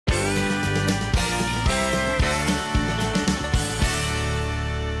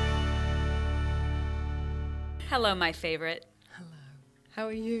Hello, my favorite. Hello. How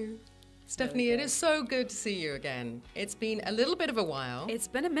are you? Stephanie, it is so good to see you again. It's been a little bit of a while. It's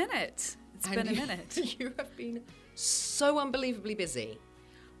been a minute. It's been a minute. You have been so unbelievably busy.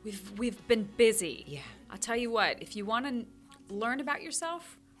 We've been busy. Yeah. I'll tell you what, if you want to learn about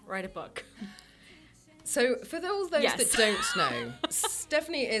yourself, write a book. So for those Yes. that don't know,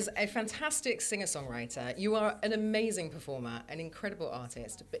 Stephanie is a fantastic singer-songwriter. You are an amazing performer, an incredible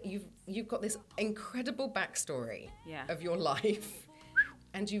artist, but you've got this incredible backstory of your life.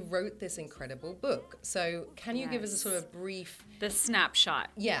 And you wrote this incredible book. So can you give us a sort of brief... The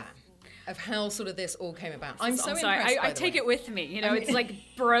snapshot. Yeah. Of how sort of this all came about. I'm so sorry. impressed, I take it with me. You know, it's like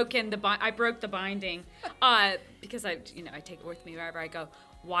broken. I broke the binding because I take it with me wherever I go.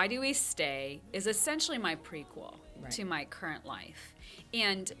 Why Do We Stay is essentially my prequel to my current life.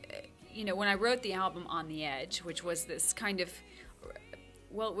 And, when I wrote the album On the Edge, which was this kind of...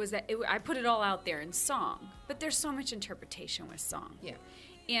 Well, it was I put it all out there in song, but there's so much interpretation with song. Yeah.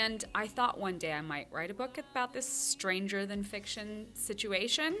 And I thought one day I might write a book about this stranger than fiction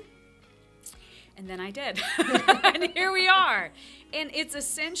situation. And then I did. And here we are. And it's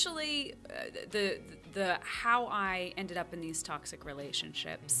essentially the how I ended up in these toxic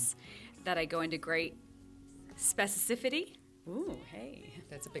relationships that I go into great specificity. Ooh, hey.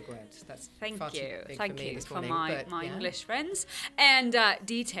 That's a big word. That's Thank far too you. big Thank for me you this for morning, my English friends. And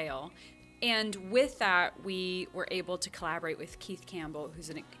detail. And with that, we were able to collaborate with Keith Campbell,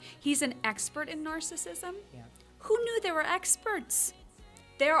 he's an expert in narcissism. Yeah. Who knew there were experts?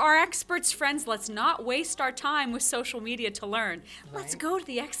 There are experts, friends. Let's not waste our time with social media to learn. Let's go to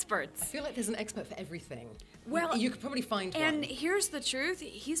the experts. I feel like there's an expert for everything. Well, you could probably find one. And here's the truth.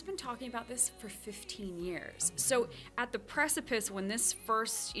 He's been talking about this for 15 years. So at the precipice when this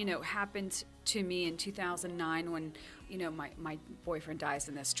first, happened to me in 2009 when, my boyfriend dies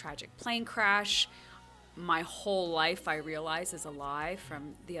in this tragic plane crash, my whole life, I realize, is a lie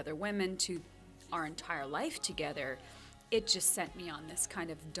from the other women to our entire life together. It just sent me on this kind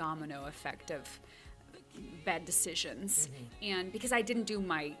of domino effect of bad decisions. And because I didn't do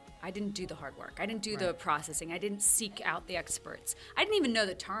the hard work. I didn't do the processing. I didn't seek out the experts. I didn't even know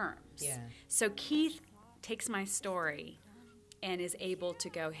the terms. Yeah. So Keith takes my story and is able to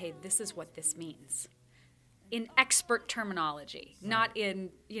go, hey, this is what this means. In expert terminology, not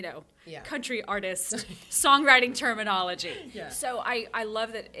in, country artist songwriting terminology. Yeah. So I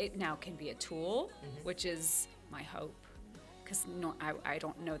love that it now can be a tool, which is my hope. Because I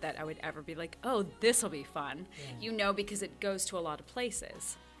don't know that I would ever be like, oh, this will be fun. Yeah. Because it goes to a lot of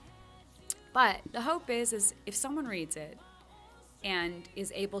places. But the hope is if someone reads it and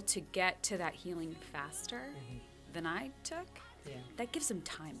is able to get to that healing faster than I took, that gives them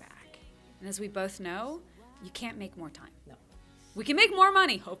time back. And as we both know, you can't make more time. No. We can make more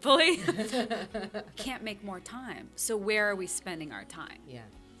money, hopefully. Can't make more time. So where are we spending our time? Yeah.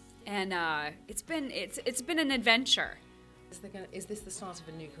 And it's been an adventure. Is this the start of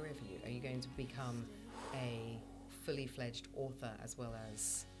a new career for you? Are you going to become a fully fledged author as well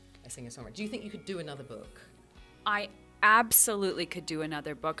as a singer-songwriter? Do you think you could do another book? I absolutely could do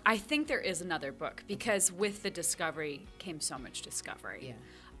another book. I think there is another book because with the discovery came so much discovery.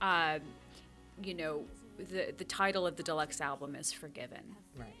 Yeah. The title of the Deluxe album is Forgiven.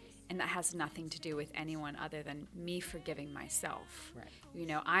 Right. And that has nothing to do with anyone other than me forgiving myself. Right.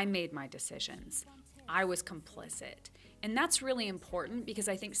 I made my decisions. I was complicit. And that's really important because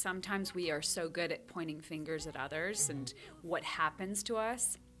I think sometimes we are so good at pointing fingers at others and what happens to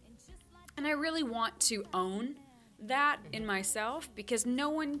us. And I really want to own that in myself because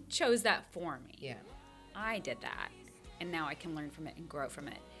no one chose that for me. Yeah. I did that. And now I can learn from it and grow from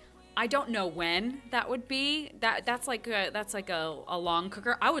it. I don't know when that would be. That's like a long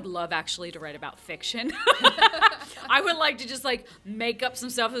cooker. I would love actually to write about fiction. I would like to just make up some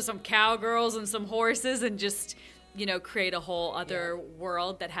stuff with some cowgirls and some horses and just create a whole other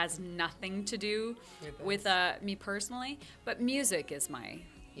world that has nothing to do with me personally. But music is my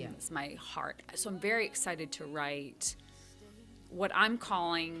heart. So I'm very excited to write what I'm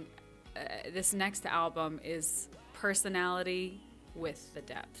calling this next album is personality with the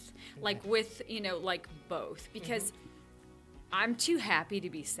depth. Both. Because I'm too happy to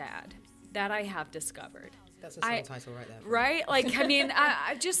be sad. That I have discovered. That's a song title right there. Right?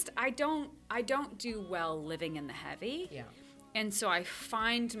 I don't do well living in the heavy. Yeah. And so I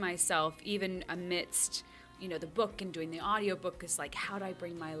find myself even amidst, the book and doing the audiobook is how do I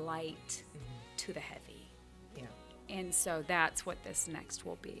bring my light to the heavy? Yeah. And so that's what this next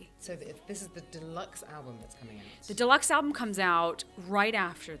will be. So this is the deluxe album that's coming out. The deluxe album comes out right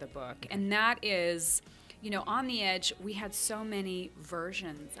after the book, and that is, On the Edge, we had so many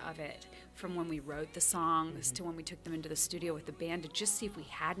versions of it from when we wrote the songs to when we took them into the studio with the band to just see if we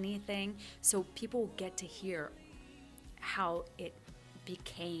had anything, so people get to hear how it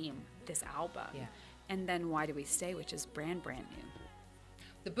became this album. Yeah. And then Why Do We Stay, which is brand new.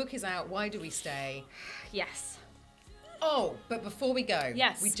 The book is out, Why Do We Stay? Yes. Oh, but before we go,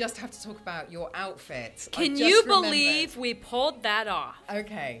 yes, we just have to talk about your outfit. Can you believe we pulled that off?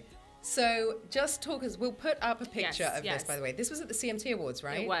 Okay. So just talk us, we'll put up a picture of this, by the way. This was at the CMT Awards,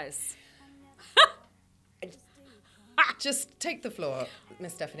 right? It was. Just take the floor,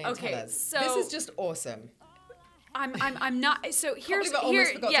 Miss Stephanie, and tell us. So this is just awesome. I'm not. So here's I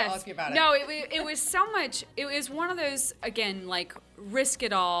almost forgot to ask you about it. No, it was so much. It was one of those, again, like, risk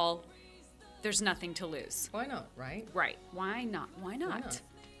it all. There's nothing to lose. Why not, right? Right. Why not? Why not?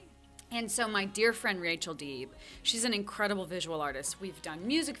 And so my dear friend Rachel Deeb, she's an incredible visual artist. We've done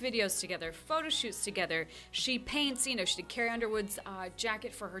music videos together, photo shoots together. She paints, she did Carrie Underwood's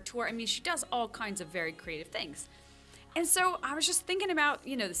jacket for her tour. I mean, she does all kinds of very creative things. And so I was just thinking about,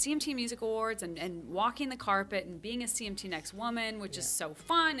 the CMT Music Awards and walking the carpet and being a CMT Next Woman, which is so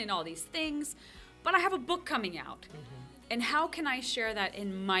fun and all these things. But I have a book coming out. And how can I share that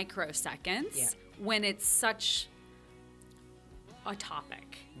in microseconds when it's such a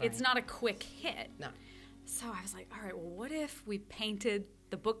topic? Right. It's not a quick hit. No. So I was like, all right, well, what if we painted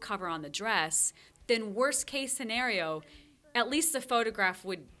the book cover on the dress? Then worst case scenario, at least the photograph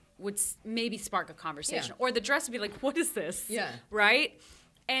would maybe spark a conversation. Or the dress would be like, what is this? Yeah. Right?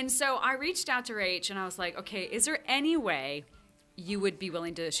 And so I reached out to Rach and I was like, okay, is there any way you would be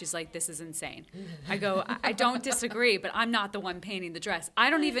willing to? She's like, this is insane. I go, I don't disagree, but I'm not the one painting the dress. I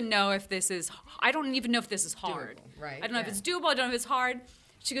don't even know if this is hard. Doable, right? I don't know if it's doable. I don't know if it's hard.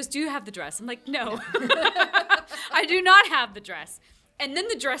 She goes, do you have the dress? I'm like, no. I do not have the dress. And then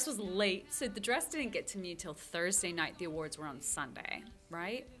the dress was late. So the dress didn't get to me till Thursday night. The awards were on Sunday,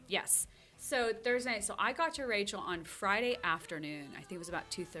 right? Yes. So Thursday night. So I got to Rachel on Friday afternoon. I think it was about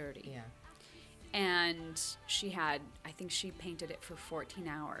 2:30. Yeah. And I think she painted it for 14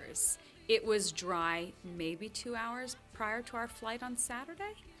 hours. It was dry maybe 2 hours prior to our flight on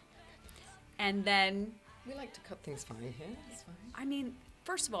Saturday. And then... We like to cut things fine here. It's fine. I mean,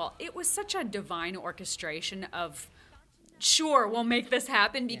 first of all, it was such a divine orchestration of, sure, we'll make this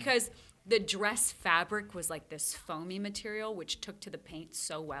happen, because the dress fabric was like this foamy material, which took to the paint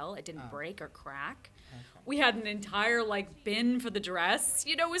so well. It didn't break or crack. Okay. We had an entire bin for the dress.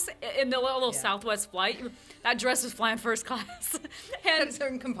 It was in the little Southwest flight. That dress was flying first class. And its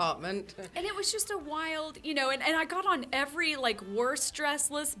own compartment. And it was just a wild, and I got on every worst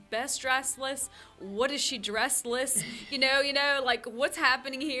dress list, best dress list, what is she dressed list, what's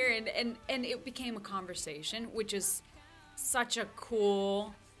happening here, and it became a conversation, which is such a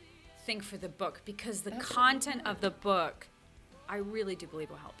cool thing for the book, because the content of the book, I really do believe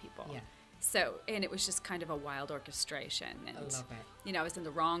will help people. Yeah. So, and it was just kind of a wild orchestration. And, I love it. I was in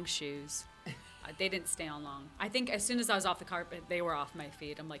the wrong shoes. They didn't stay on long. I think as soon as I was off the carpet, they were off my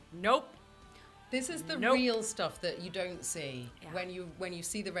feet. I'm like, nope. This is the real stuff that you don't see. Yeah. When you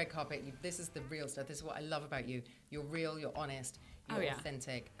see the red carpet, this is the real stuff. This is what I love about you. You're real, you're honest, you're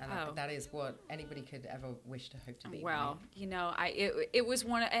authentic. And that is what anybody could ever wish to hope to be. Well, right? It was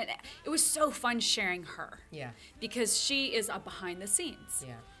and it was so fun sharing her. Yeah. Because she is behind the scenes.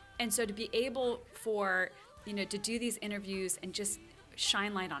 Yeah. And so to be able to do these interviews and just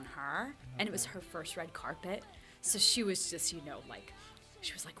shine light on her, and it was her first red carpet. So she was just, she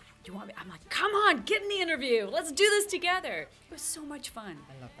was like, you want me? I'm like, come on, get in the interview. Let's do this together. It was so much fun.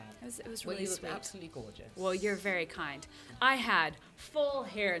 I love that. It was really sweet. You look absolutely gorgeous. Well, you're very kind. I had full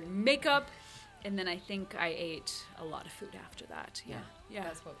hair and makeup, and then I think I ate a lot of food after that. Yeah.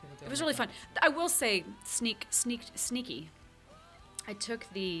 That's what people do. It was really fun. I will say, sneaky. I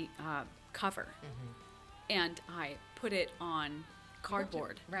took the cover and I put it on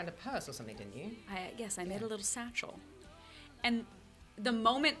cardboard. Around a purse or something, didn't you? Yes, I made a little satchel. And the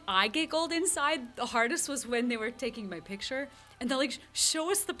moment I giggled inside, the hardest was when they were taking my picture and they're like,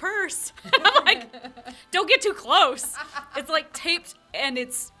 show us the purse. And I'm like, don't get too close. It's taped and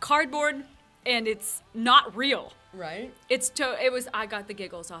it's cardboard and it's not real. Right. I got the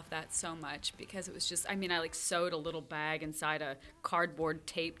giggles off that so much, because it was just, I sewed a little bag inside a cardboard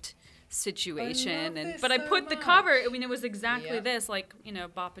taped situation, but I put the cover, it was exactly this,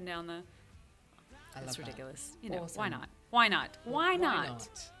 bopping down the, that's ridiculous. Awesome. Why not? Why not? Why not?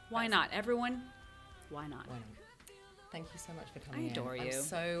 Why not? Everyone, why not? Why not? Thank you so much for coming in. I adore you. I'm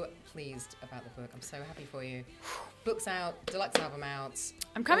so pleased about the book. I'm so happy for you. Book's out, deluxe album out.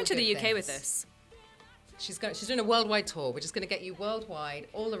 I'm coming to the UK with this. She's doing a worldwide tour. We're just going to get you worldwide,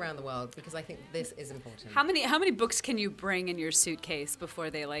 all around the world, because I think this is important. How many books can you bring in your suitcase before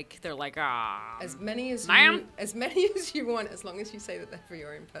they're like as many as you want, as long as you say that they're for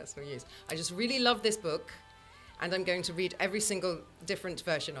your own personal use. I just really love this book, and I'm going to read every single different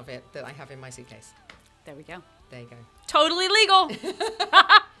version of it that I have in my suitcase. There we go. There you go. Totally legal.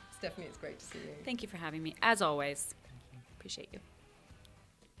 Stephanie, it's great to see you. Thank you for having me, as always. Appreciate you.